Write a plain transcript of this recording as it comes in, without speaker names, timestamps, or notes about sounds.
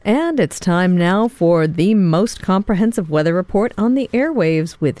And it's time now for the most comprehensive weather report on the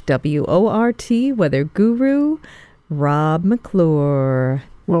airwaves with WORT weather guru, Rob McClure.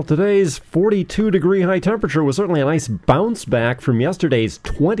 Well, today's 42-degree high temperature was certainly a nice bounce back from yesterday's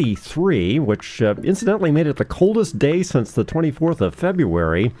 23, which incidentally made it the coldest day since the 24th of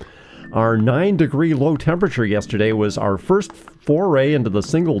February. Our 9-degree low temperature yesterday was our first foray into the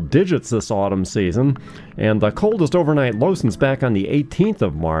single digits this autumn season, and the coldest overnight low since back on the 18th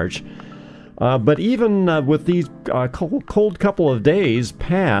of March. But even with these cold couple of days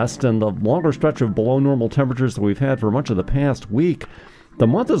past and the longer stretch of below normal temperatures that we've had for much of the past week, the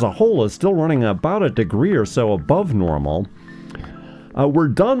month as a whole is still running about a degree or so above normal. We're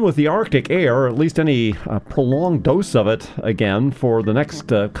done with the Arctic air, or at least any prolonged dose of it again for the next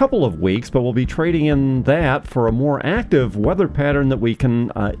couple of weeks, but we'll be trading in that for a more active weather pattern that we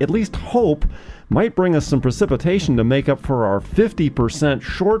can at least hope might bring us some precipitation to make up for our 50%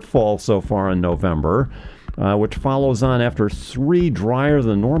 shortfall so far in November, which follows on after 3 drier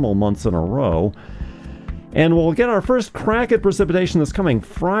than normal months in a row. And we'll get our first crack at precipitation this coming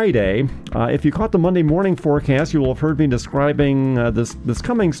Friday. If you caught the Monday morning forecast, you will have heard me describing this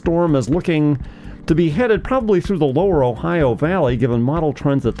coming storm as looking to be headed probably through the lower Ohio Valley, given model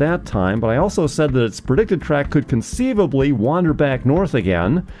trends at that time. But I also said that its predicted track could conceivably wander back north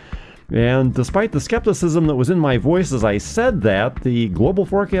again. And despite the skepticism that was in my voice as I said that, the global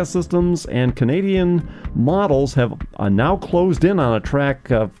forecast systems and Canadian models have now closed in on a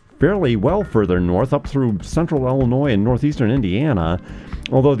track fairly well further north, up through central Illinois and northeastern Indiana,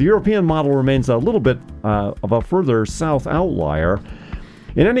 although the European model remains a little bit of a further south outlier.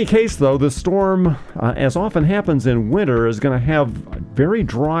 In any case, though, the storm, as often happens in winter, is going to have very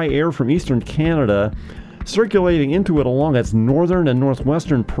dry air from eastern Canada circulating into it along its northern and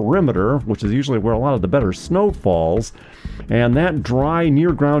northwestern perimeter, which is usually where a lot of the better snow falls. And that dry,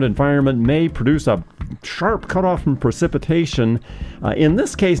 near-ground environment may produce a sharp cutoff from precipitation, in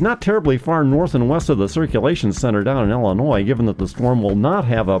this case not terribly far north and west of the circulation center down in Illinois, given that the storm will not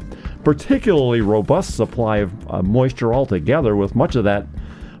have a particularly robust supply of moisture altogether, with much of that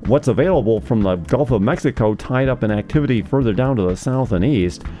what's available from the Gulf of Mexico tied up in activity further down to the south and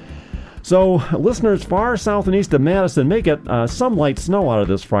east. So listeners far south and east of Madison may get some light snow out of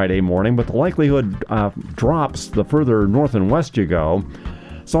this Friday morning, but the likelihood drops the further north and west you go.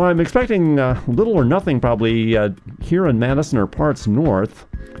 So I'm expecting little or nothing probably here in Madison or parts north,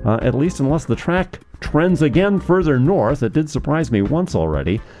 at least unless the track trends again further north. It did surprise me once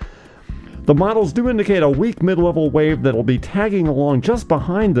already. The models do indicate a weak mid-level wave that will be tagging along just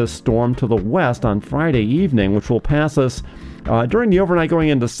behind this storm to the west on Friday evening, which will pass us during the overnight going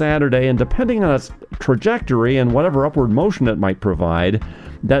into Saturday, and depending on its trajectory and whatever upward motion it might provide,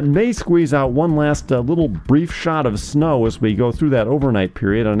 that may squeeze out one last little brief shot of snow as we go through that overnight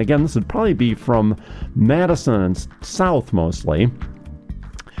period. And again, this would probably be from Madison and south mostly.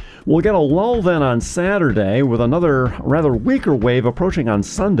 We'll get a lull then on Saturday with another rather weaker wave approaching on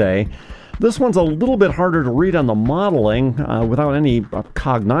Sunday. This one's a little bit harder to read on the modeling without any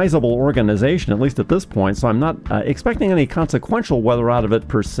cognizable organization, at least at this point, so I'm not expecting any consequential weather out of it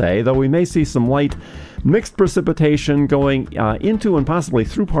per se, though we may see some light mixed precipitation going into and possibly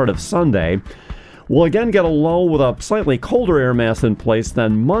through part of Sunday. We'll again get a lull with a slightly colder air mass in place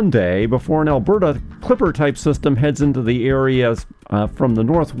than Monday before an Alberta Clipper-type system heads into the areas from the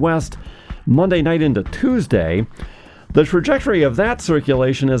northwest Monday night into Tuesday. The trajectory of that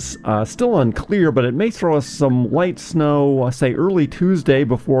circulation is still unclear, but it may throw us some light snow, say early Tuesday,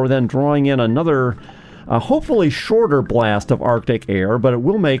 before then drawing in another hopefully shorter blast of Arctic air, but it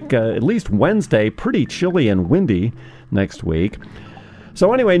will make at least Wednesday pretty chilly and windy next week.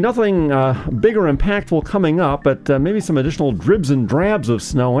 So anyway, nothing big or impactful coming up, but maybe some additional dribs and drabs of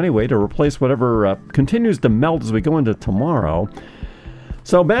snow anyway to replace whatever continues to melt as we go into tomorrow.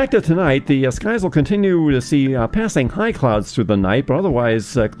 So back to tonight, the skies will continue to see passing high clouds through the night, but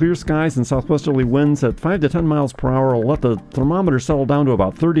otherwise clear skies and southwesterly winds at 5 to 10 miles per hour will let the thermometer settle down to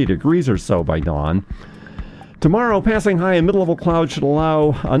about 30 degrees or so by dawn. Tomorrow, passing high and mid-level clouds should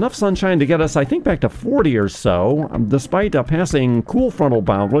allow enough sunshine to get us, I think, back to 40 or so, despite a passing cool frontal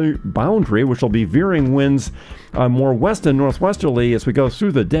boundary, which will be veering winds more west and northwesterly as we go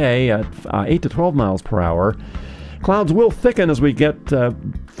through the day at 8 to 12 miles per hour. Clouds will thicken as we get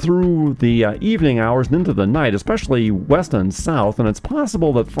through the evening hours and into the night, especially west and south, and it's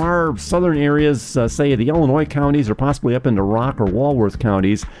possible that far southern areas, say the Illinois counties or possibly up into Rock or Walworth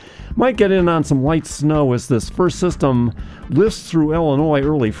counties, might get in on some light snow as this first system lifts through Illinois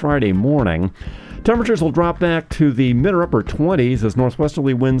early Friday morning. Temperatures will drop back to the mid or upper 20s as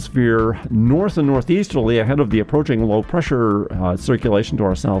northwesterly winds veer north and northeasterly ahead of the approaching low pressure circulation to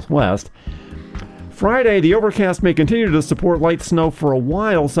our southwest. Friday, the overcast may continue to support light snow for a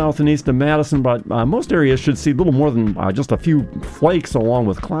while south and east of Madison, but most areas should see little more than just a few flakes along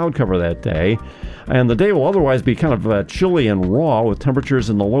with cloud cover that day. And the day will otherwise be kind of chilly and raw with temperatures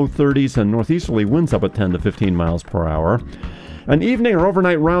in the low 30s and northeasterly winds up at 10 to 15 miles per hour. An evening or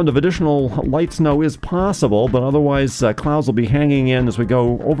overnight round of additional light snow is possible, but otherwise clouds will be hanging in as we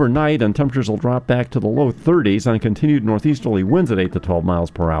go overnight, and temperatures will drop back to the low 30s on continued northeasterly winds at 8 to 12 miles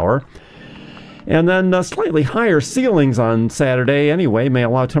per hour. And then slightly higher ceilings on Saturday anyway may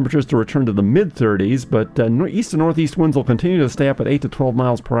allow temperatures to return to the mid-30s, but east and northeast winds will continue to stay up at 8 to 12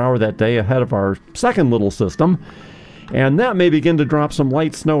 miles per hour that day ahead of our second little system. And that may begin to drop some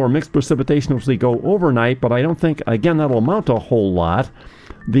light snow or mixed precipitation as we go overnight, but I don't think, again, that'll amount to a whole lot.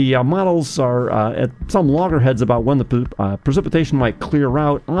 The models are at some loggerheads about when the precipitation might clear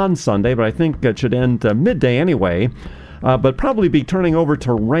out on Sunday, but I think it should end midday anyway. But probably be turning over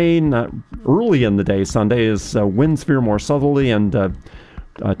to rain early in the day Sunday as winds veer more southerly and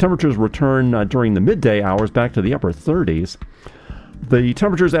temperatures return during the midday hours back to the upper 30s. The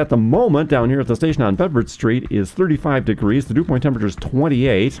temperatures at the moment down here at the station on Bedford Street is 35 degrees. The dew point temperature is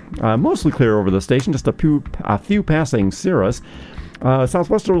 28. Mostly clear over the station, just a few passing cirrus.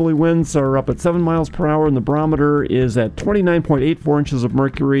 Southwesterly winds are up at 7 miles per hour, and the barometer is at 29.84 inches of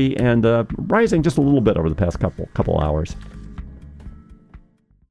mercury and rising just a little bit over the past couple hours.